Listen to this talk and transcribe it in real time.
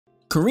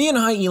Korean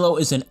high elo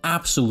is an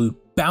absolute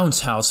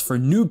bounce house for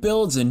new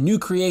builds and new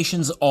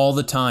creations all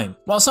the time.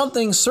 While some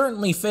things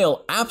certainly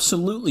fail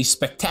absolutely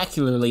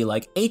spectacularly,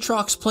 like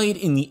Aatrox played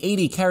in the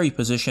AD carry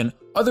position,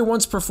 other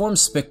ones perform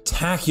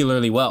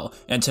spectacularly well,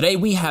 and today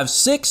we have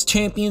 6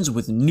 champions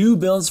with new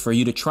builds for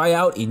you to try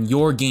out in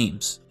your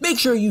games. Make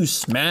sure you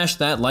smash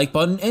that like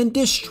button and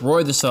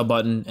destroy the sub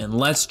button, and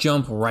let's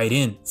jump right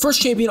in.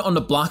 First champion on the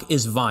block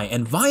is Vi,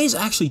 and Vi is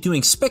actually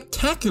doing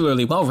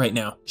spectacularly well right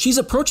now. She's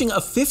approaching a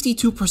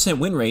 52%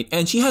 win rate,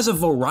 and she has a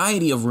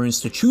variety of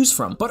runes to choose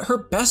from, but her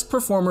best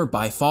performer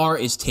by far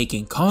is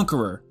taking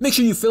Conqueror. Make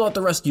sure you fill out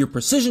the rest of your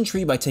precision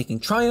tree by taking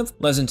Triumph,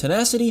 Legend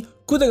Tenacity,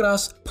 Coup de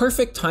Grace,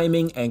 Perfect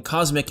Timing, and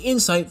Cosmic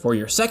Insight for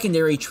your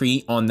secondary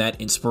tree on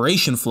that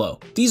inspiration flow.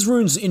 These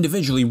runes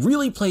individually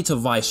really play to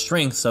Vi's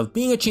strengths of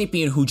being a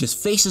champion who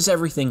just faces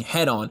everything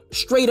head on,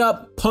 straight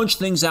up, punch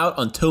things out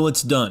until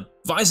it's done.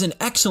 Vi's an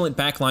excellent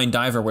backline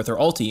diver with her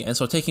ulti, and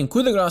so taking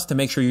Coup de Grace to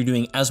make sure you're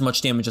doing as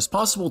much damage as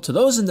possible to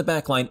those in the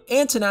backline,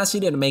 and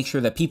Tenacity to make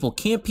sure that people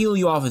can't peel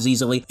you off as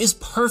easily, is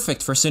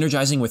perfect for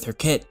synergizing with her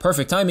kit.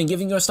 Perfect Timing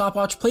giving you a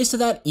stopwatch plays to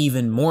that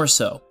even more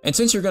so. And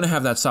since you're going to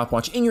have that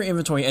stopwatch in your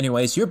inventory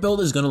anyways, your build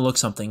is going to look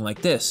something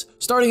like this.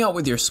 Starting out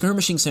with your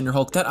Skirmishing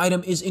Cinderhulk, that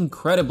item is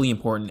incredibly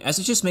important as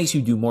it just makes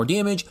you do more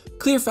damage,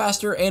 clear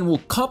faster, and will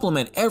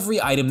complement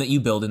every item that you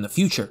build in the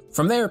future.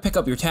 From there, pick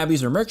up your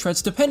Tabbies or Merc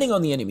Treads depending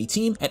on the enemy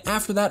team, and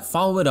after that,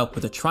 follow it up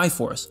with a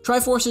Triforce.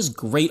 Triforce is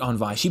great on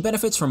Vi. She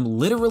benefits from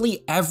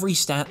literally every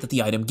stat that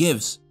the item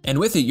gives. And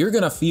with it, you're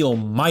gonna feel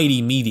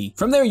mighty meaty.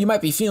 From there, you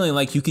might be feeling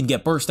like you can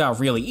get burst out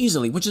really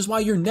easily, which is why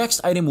your next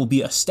item will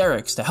be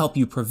Asterix to help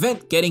you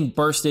prevent getting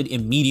bursted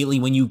immediately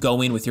when you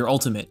go in with your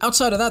ultimate.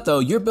 Outside of that though,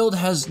 your build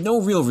has no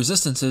real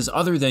resistances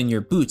other than your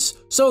boots,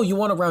 so you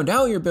want to round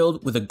out your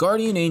build with a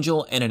Guardian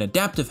Angel and an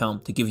Adaptive Helm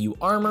to give you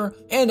armor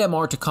and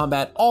MR to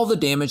combat all the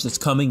damage that's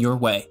coming your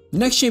way. The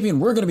next champion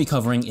we're going to be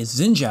covering is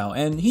Xin Zhao,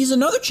 and he's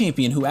another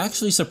champion who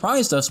actually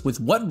surprised us with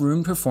what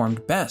rune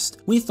performed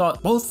best. We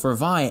thought both for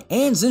Vi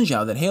and Xin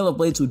Zhao that Halo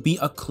Blades would be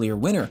a clear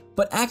winner,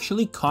 but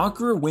actually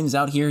Conqueror wins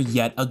out here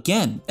yet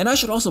again. And I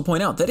should also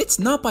point out that it's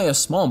not by a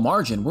small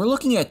margin. We're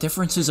looking at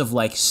differences of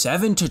like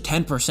 7 to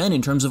 10%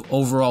 in terms of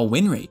overall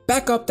win rate.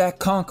 Back up that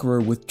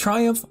Conqueror with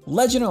Triumph,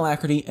 Legend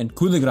Alacrity, and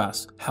Coup de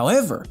Grace.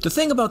 However, the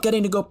thing about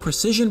getting to go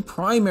Precision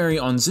Primary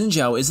on Xin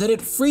Zhao is that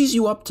it frees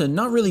you up to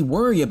not really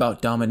worry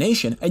about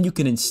domination, and you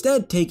can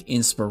instead take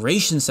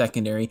Inspiration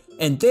Secondary,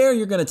 and there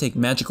you're going to take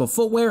Magical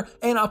Footwear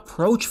and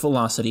Approach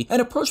Velocity,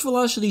 and Approach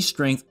Velocity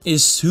strength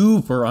is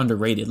super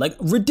underrated, like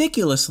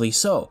ridiculously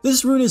so.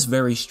 This rune is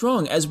very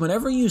strong, as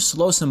whenever you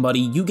slow somebody,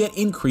 you get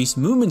increased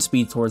movement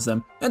speed towards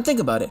them. And think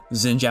about it,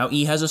 Xin Zhao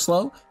E has a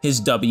slow, his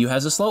W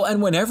has a slow,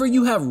 and whenever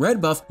you have red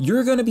buff,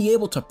 you're going to be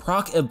able to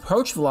proc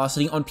Approach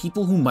Velocity on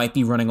people who might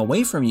be running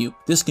away from you.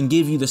 This can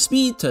give you the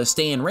speed to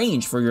stay in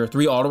range for your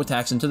 3 auto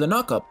attacks into the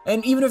knockup,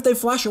 and even if they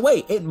flash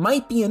away, it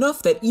might be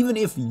enough that even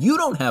if you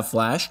don't have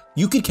flash,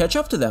 you could catch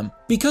up to them.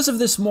 Because of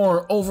this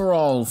more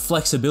overall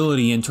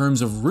flexibility in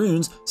terms of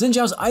runes, Xin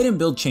Zhao's item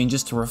build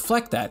changes to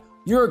reflect that.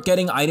 You're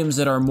getting items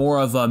that are more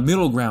of a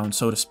middle ground,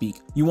 so to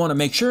speak. You want to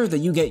make sure that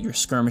you get your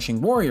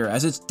Skirmishing Warrior,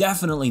 as it's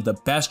definitely the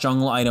best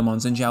jungle item on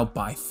Xin Zhao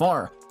by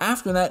far.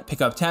 After that,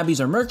 pick up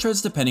Tabbies or Merc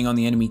Treads depending on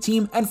the enemy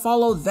team, and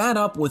follow that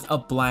up with a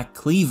Black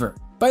Cleaver.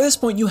 By this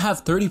point, you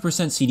have 30%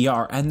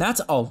 CDR, and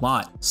that's a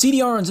lot.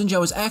 CDR on Xin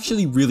Zhao is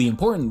actually really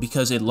important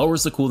because it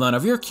lowers the cooldown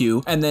of your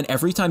Q, and then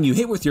every time you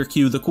hit with your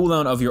Q, the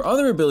cooldown of your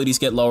other abilities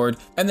get lowered,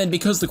 and then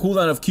because the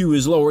cooldown of Q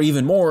is lower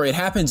even more, it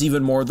happens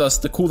even more, thus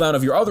the cooldown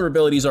of your other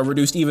abilities are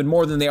reduced even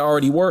more than they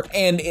already were,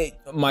 and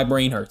my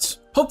brain hurts.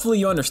 Hopefully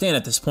you understand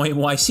at this point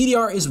why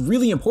CDR is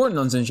really important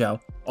on Xin Zhao.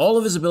 All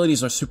of his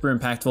abilities are super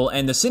impactful,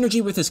 and the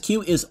synergy with his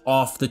Q is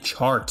off the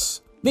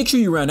charts. Make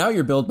sure you round out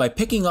your build by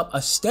picking up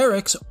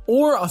Asterix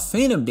or a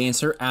Phantom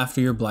Dancer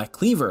after your Black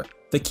Cleaver.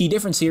 The key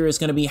difference here is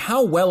going to be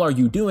how well are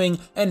you doing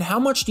and how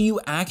much do you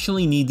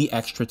actually need the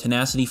extra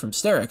tenacity from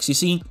Sterix. You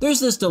see, there's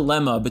this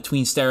dilemma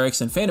between Sterix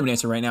and Phantom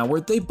Dancer right now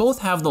where they both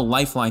have the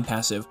Lifeline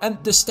passive, and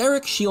the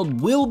Sterix shield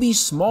will be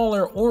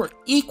smaller or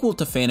equal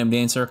to Phantom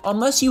Dancer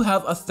unless you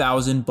have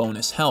 1,000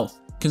 bonus health.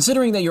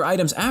 Considering that your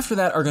items after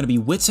that are going to be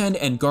Wit's End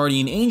and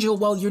Guardian Angel,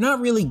 well, you're not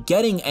really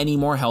getting any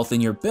more health in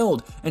your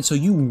build, and so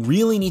you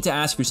really need to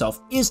ask yourself,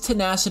 is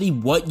tenacity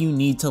what you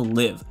need to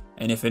live?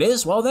 And if it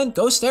is, well then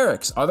go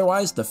Sterix.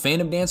 Otherwise, the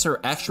Phantom Dancer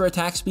extra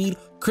attack speed,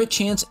 crit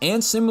chance,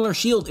 and similar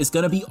shield is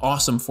going to be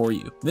awesome for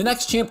you. The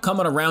next champ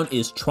coming around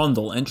is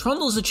Trundle, and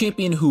Trundle is a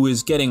champion who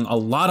is getting a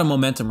lot of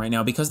momentum right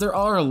now because there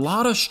are a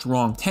lot of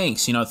strong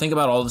tanks. You know, think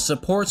about all the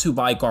supports who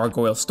buy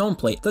Gargoyle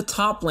Stoneplate, the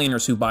top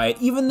laners who buy it,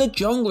 even the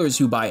junglers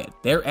who buy it.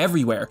 They're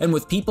everywhere, and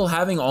with people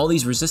having all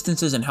these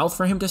resistances and health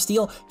for him to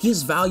steal,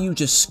 his value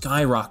just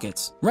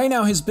skyrockets. Right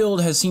now, his build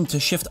has seemed to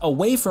shift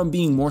away from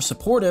being more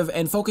supportive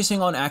and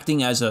focusing on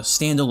acting as a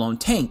standalone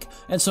tank,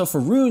 and so for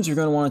runes, you're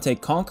going to want to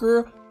take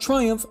Conqueror,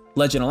 Triumph,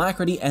 Legend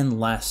Alacrity, and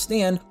Last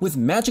Stand, with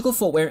Magical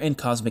Footwear and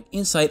Cosmic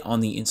Insight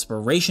on the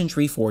Inspiration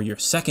Tree for your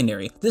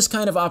secondary. This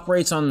kind of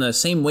operates on the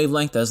same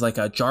wavelength as like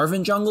a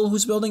Jarvan jungle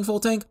who's building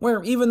full tank,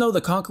 where even though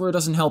the Conqueror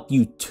doesn't help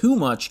you too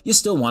much, you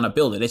still want to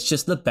build it. It's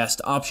just the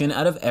best option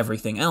out of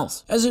everything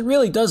else, as it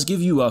really does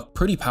give you a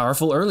pretty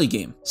powerful early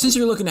game. Since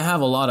you're looking to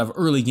have a lot of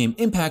early game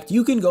impact,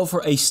 you can go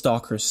for a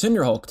Stalker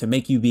Cinderhulk to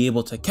make you be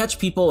able to catch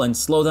people and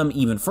slow them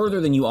even further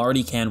than you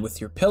already can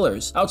with your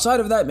pillars. Outside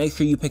of that, make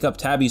sure you pick up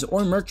Tabbies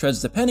or Merc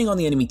Treads depending on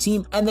the enemy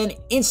team, and then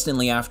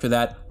instantly after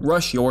that,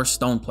 rush your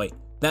Stone Plate.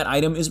 That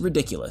item is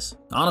ridiculous.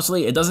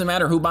 Honestly, it doesn't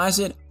matter who buys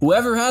it.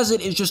 Whoever has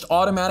it is just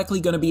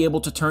automatically going to be able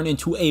to turn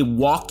into a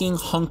walking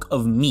hunk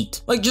of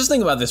meat. Like, just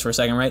think about this for a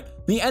second, right?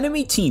 The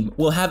enemy team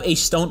will have a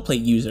Stone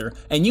Plate user,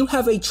 and you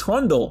have a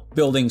Trundle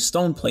building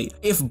Stone Plate.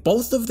 If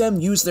both of them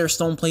use their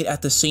Stone Plate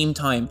at the same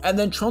time, and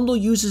then Trundle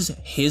uses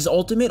his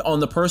ultimate on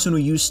the person who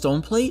used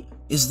Stone Plate,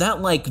 is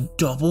that like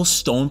double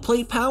Stone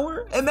Plate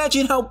power?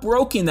 Imagine how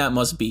broken that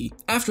must be.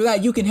 After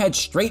that, you can head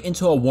straight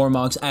into a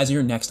Warmogs as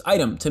your next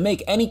item to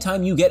make any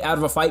time you get out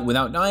of a fight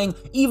without dying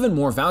even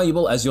more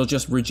valuable, as you'll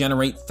just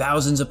regenerate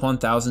thousands upon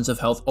thousands of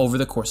health over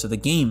the course of the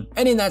game.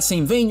 And in that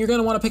same vein, you're going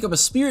to want to pick up a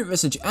Spirit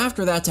Visage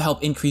after that to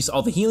help increase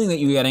all the healing that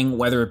you're getting,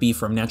 whether it be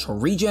from natural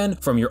regen,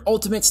 from your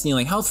ultimate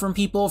stealing health from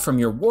people, from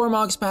your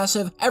Warmogs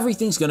passive,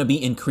 everything's going to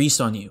be increased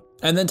on you.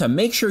 And then to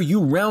make sure you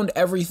round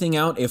everything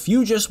out, if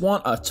you just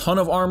want a ton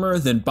of armor,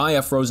 then buy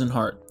a Frozen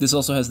Heart. This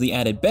also has the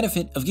added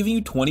benefit of giving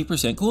you 20%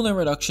 cooldown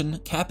reduction,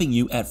 capping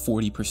you at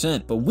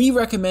 40%. But we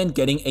recommend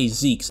getting a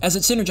Zeke's, as it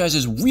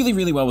synergizes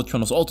really well with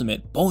Trundle's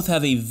ultimate. Both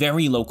have a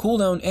very low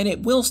cooldown, and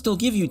it will still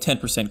give you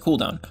 10%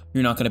 cooldown.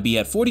 You're not going to be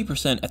at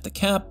 40% at the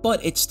cap,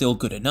 but it's still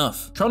good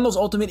enough. Trundle's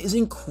ultimate is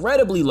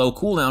incredibly low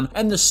cooldown,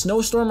 and the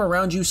snowstorm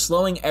around you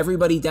slowing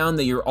everybody down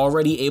that you're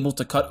already able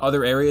to cut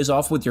other areas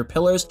off with your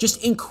pillars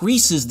just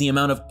increases the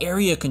amount of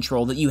area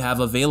control that you have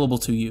available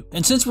to you.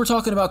 And since we're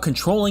talking about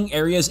controlling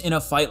areas in a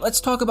fight,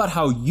 let's talk about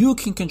how you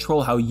can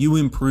control how you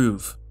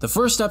improve. The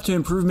first step to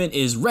improvement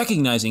is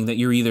recognizing that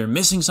you're either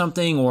missing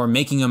something or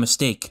making a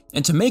mistake.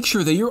 And to make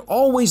sure that you're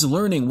always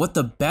learning what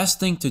the best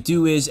thing to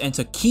do is and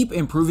to keep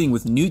improving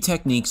with new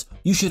techniques,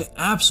 you should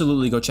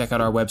absolutely go check out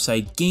our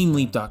website,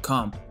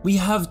 GameLeap.com. We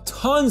have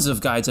tons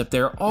of guides up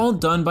there, all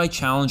done by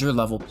challenger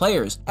level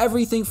players.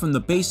 Everything from the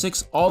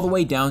basics all the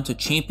way down to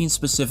champion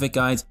specific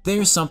guides,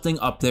 there's something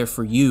up there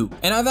for you.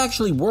 And I've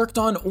actually worked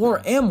on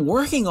or am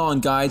working on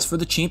guides for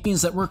the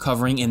champions that we're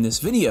covering in this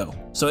video.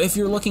 So if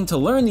you're looking to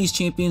learn these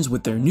champions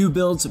with their new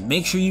builds,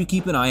 make sure you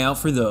keep an eye out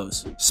for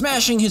those.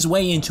 Smashing his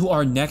way into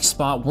our next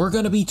spot, we're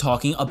going to be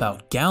talking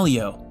about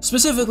Galio.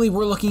 Specifically,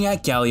 we're looking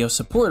at Galio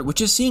support, which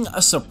is seeing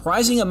a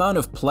surprising amount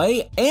of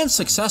play and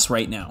success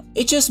right now.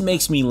 It just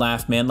makes me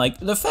laugh, man. Like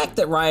the fact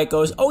that Riot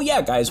goes, oh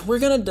yeah guys, we're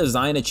going to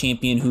design a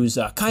champion who's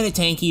kind of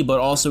tanky but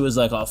also is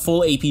like a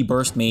full AP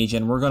burst mage,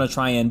 and we're going to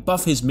try and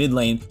buff his mid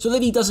lane so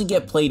that he doesn't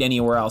get played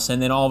anywhere else,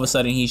 and then all of a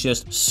sudden he's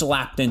just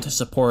slapped into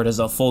support as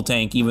a full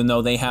tank, even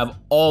though they have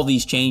all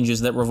these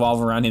changes that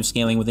revolve around him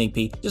scaling with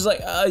AP. Just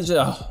like,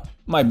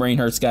 my brain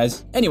hurts,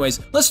 guys. Anyways,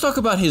 let's talk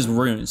about his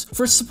runes.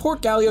 For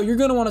support Galio, you're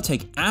going to want to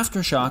take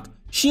Aftershock,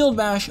 Shield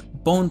Bash,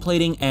 Bone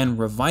Plating, and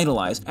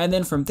Revitalize. And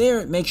then from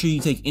there, make sure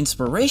you take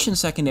Inspiration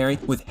secondary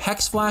with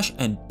Hex Flash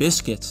and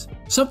Biscuits.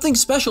 Something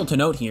special to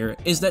note here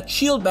is that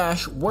Shield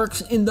Bash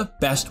works in the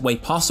best way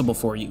possible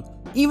for you.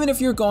 Even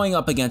if you're going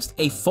up against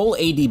a full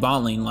AD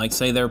bot lane, like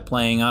say they're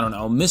playing, I don't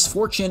know,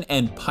 Misfortune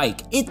and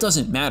Pike, it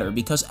doesn't matter,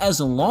 because as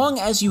long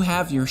as you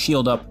have your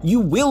shield up, you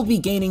will be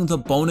gaining the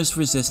bonus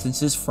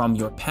resistances from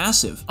your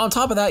passive. On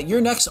top of that, your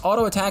next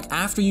auto attack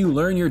after you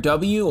learn your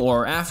W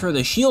or after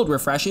the shield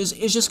refreshes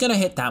is just gonna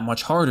hit that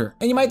much harder.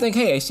 And you might think,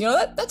 hey Ace, you know,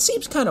 that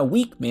seems kind of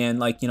weak, man.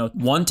 Like, you know,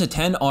 1 to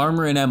 10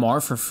 armor and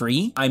MR for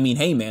free? I mean,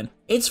 hey man,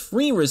 it's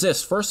free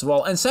resist, first of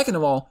all, and second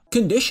of all,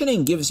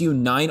 conditioning gives you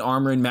 9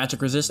 armor and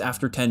magic resist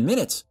after 10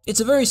 minutes.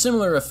 It's a very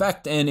similar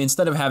effect, and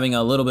instead of having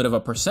a little bit of a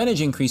percentage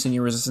increase in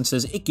your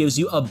resistances, it gives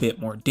you a bit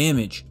more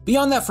damage.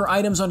 Beyond that, for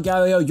items on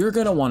Galio, you're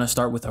going to want to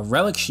start with a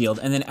Relic Shield,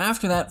 and then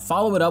after that,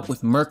 follow it up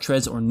with Merc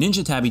Treads or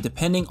Ninja Tabby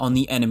depending on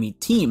the enemy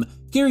team.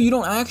 Here, you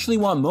don't actually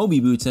want Moby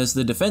Boots, as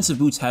the defensive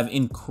boots have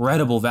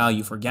incredible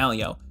value for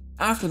Galio.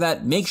 After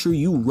that, make sure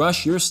you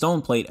rush your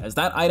Stone Plate, as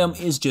that item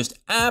is just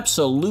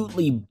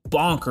absolutely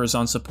bonkers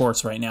on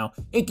supports right now.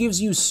 It gives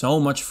you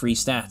so much free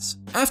stats.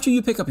 After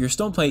you pick up your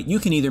Stone Plate, you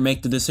can either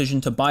make the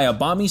decision to buy a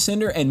Balmy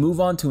Cinder and move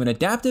on to an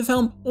Adaptive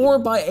Helm, or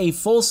buy a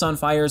full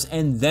Sunfires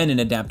and then an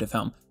Adaptive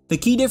Helm. The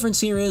key difference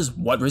here is,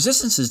 what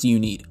resistances do you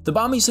need? The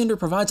Balmy Cinder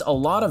provides a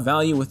lot of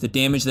value with the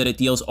damage that it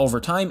deals over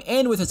time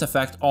and with its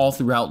effect all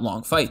throughout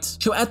long fights.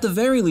 So at the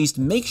very least,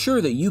 make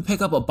sure that you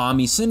pick up a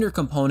Balmy Cinder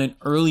component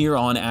earlier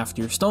on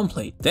after your Stone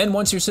Plate. Then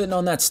once you're sitting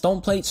on that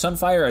Stone Plate,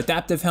 Sunfire,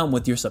 Adaptive Helm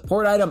with your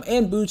support item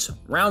and boots,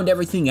 round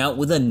everything out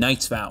with a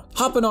Knight's Vow.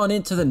 Hopping on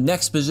into the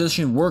next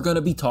position, we're going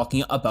to be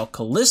talking about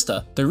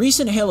Callista. The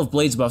recent Hail of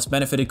Blades buffs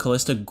benefited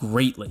Callista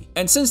greatly,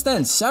 and since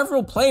then,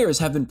 several players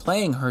have been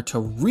playing her to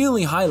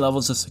really high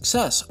levels of success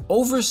success,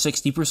 over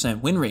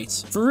 60% win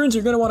rates. For runes,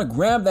 you're going to want to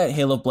grab that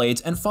Hail of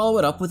Blades and follow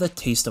it up with a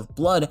Taste of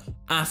Blood.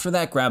 After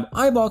that, grab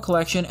Eyeball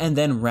Collection and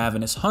then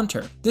Ravenous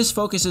Hunter. This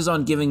focuses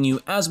on giving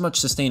you as much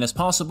sustain as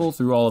possible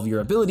through all of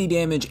your ability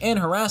damage and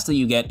harass that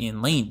you get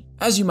in lane.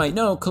 As you might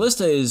know,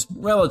 Callista is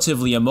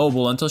relatively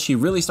immobile until she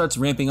really starts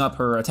ramping up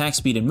her attack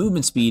speed and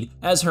movement speed,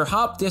 as her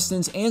hop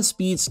distance and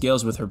speed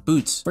scales with her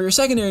boots. For your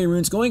secondary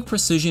runes, going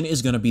Precision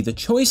is going to be the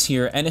choice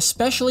here, and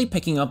especially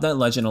picking up that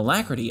Legend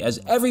Alacrity,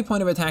 as every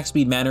point of attack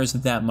speed matters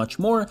that much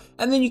more,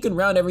 and then you can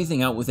round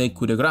everything out with a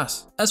Coup de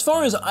Grace. As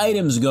far as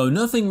items go,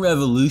 nothing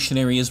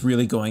revolutionary is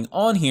really going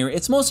on here.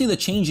 It's mostly the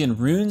change in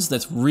runes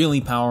that's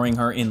really powering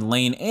her in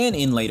lane and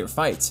in later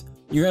fights.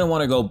 You're going to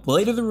want to go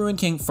Blade of the Ruined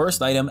King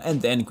first item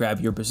and then grab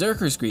your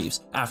Berserker's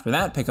Greaves. After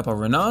that, pick up a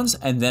Renon's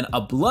and then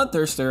a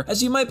Bloodthirster,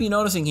 as you might be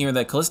noticing here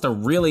that Callista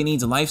really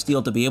needs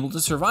lifesteal to be able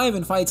to survive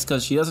in fights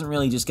because she doesn't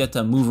really just get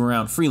to move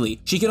around freely.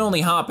 She can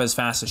only hop as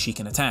fast as she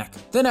can attack.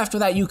 Then after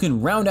that, you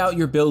can round out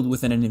your build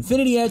with an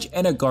Infinity Edge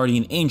and a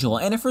Guardian Angel,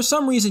 and if for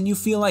some reason you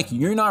feel like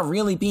you're not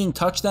really being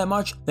touched that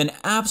much, then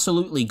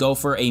absolutely go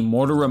for a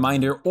Mortal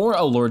Reminder or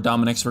a Lord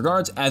Dominic's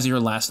Regards as your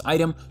last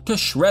item to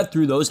shred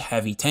through those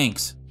heavy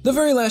tanks. The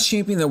very last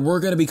champion that we're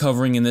going to be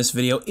covering in this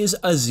video is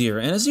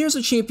Azir, and Azir is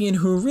a champion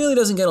who really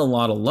doesn't get a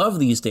lot of love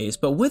these days,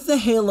 but with the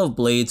Hail of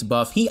Blades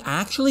buff, he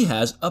actually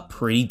has a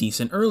pretty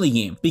decent early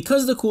game.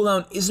 Because the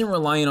cooldown isn't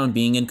reliant on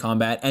being in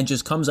combat and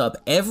just comes up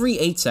every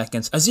 8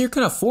 seconds, Azir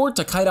can afford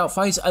to kite out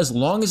fights as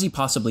long as he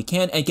possibly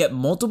can and get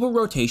multiple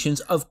rotations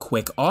of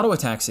quick auto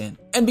attacks in.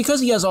 And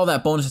because he has all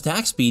that bonus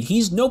attack speed,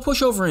 he's no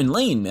pushover in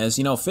lane, as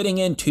you know, fitting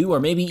in 2 or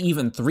maybe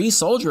even 3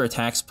 soldier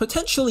attacks,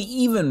 potentially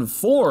even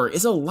 4,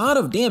 is a lot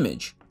of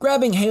damage.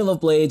 Grabbing Hail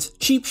of Blades,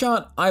 Cheap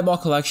Shot, Eyeball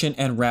Collection,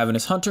 and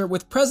Ravenous Hunter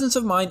with Presence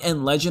of Mind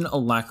and Legend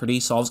Alacrity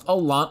solves a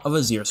lot of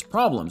Azir's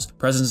problems.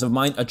 Presence of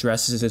Mind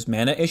addresses his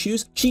mana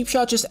issues, Cheap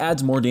Shot just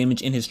adds more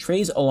damage in his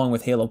trays along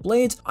with Hail of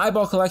Blades,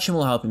 Eyeball Collection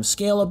will help him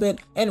scale a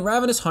bit, and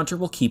Ravenous Hunter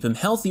will keep him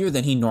healthier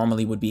than he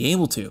normally would be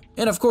able to.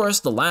 And of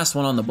course, the last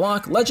one on the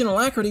block, Legend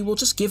Alacrity, will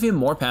just give him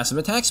more passive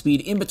attack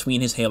speed in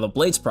between his Hail of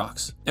Blades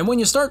procs. And when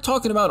you start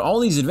talking about all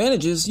these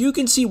advantages, you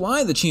can see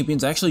why the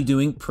champion's actually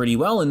doing pretty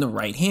well in the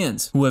right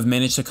hands, who have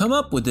managed to come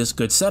up with this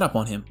good setup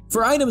on him.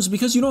 For items,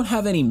 because you don't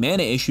have any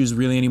mana issues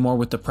really anymore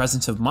with the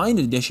Presence of Mind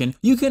edition,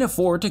 you can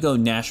afford to go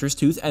Gnasher's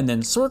Tooth and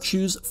then Sorc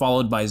Shoes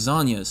followed by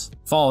Zanya's.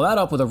 Follow that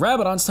up with a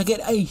Rabadon's to get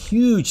a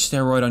huge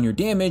steroid on your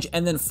damage,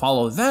 and then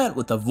follow that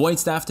with the Void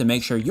Staff to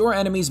make sure your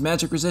enemy's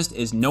magic resist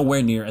is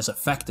nowhere near as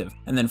effective.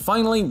 And then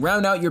finally,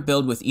 round out your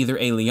build with either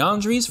a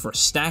Liandry's for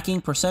stacking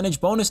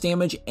percentage bonus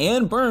damage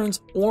and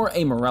burns, or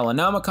a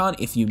Morellonomicon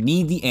if you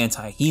need the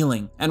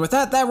anti-healing. And with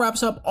that, that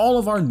wraps up all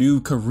of our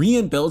new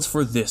Korean builds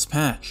for this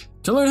patch.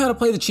 To learn how to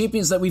play the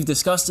champions that we've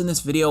discussed in this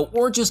video,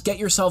 or just get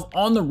yourself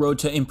on the road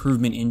to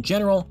improvement in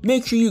general,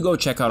 make sure you go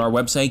check out our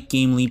website,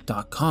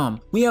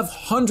 GameLeap.com. We have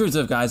hundreds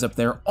of guides up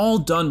there, all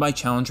done by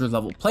challenger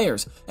level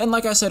players, and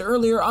like I said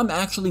earlier, I'm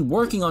actually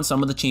working on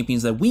some of the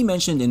champions that we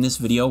mentioned in this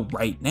video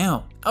right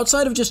now.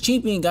 Outside of just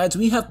champion guides,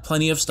 we have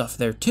plenty of stuff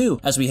there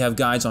too, as we have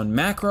guides on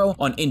macro,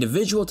 on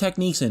individual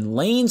techniques and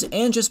lanes,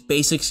 and just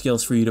basic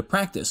skills for you to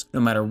practice. No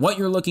matter what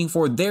you're looking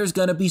for, there's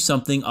gonna be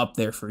something up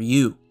there for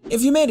you.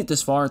 If you made it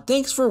this far,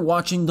 thanks for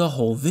watching the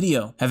whole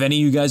video. Have any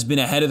of you guys been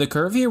ahead of the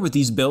curve here with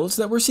these builds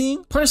that we're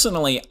seeing?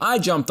 Personally, I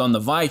jumped on the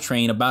Vi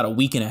train about a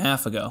week and a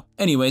half ago.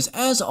 Anyways,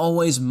 as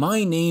always,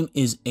 my name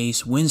is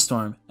Ace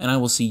Windstorm, and I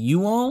will see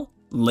you all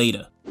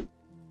later.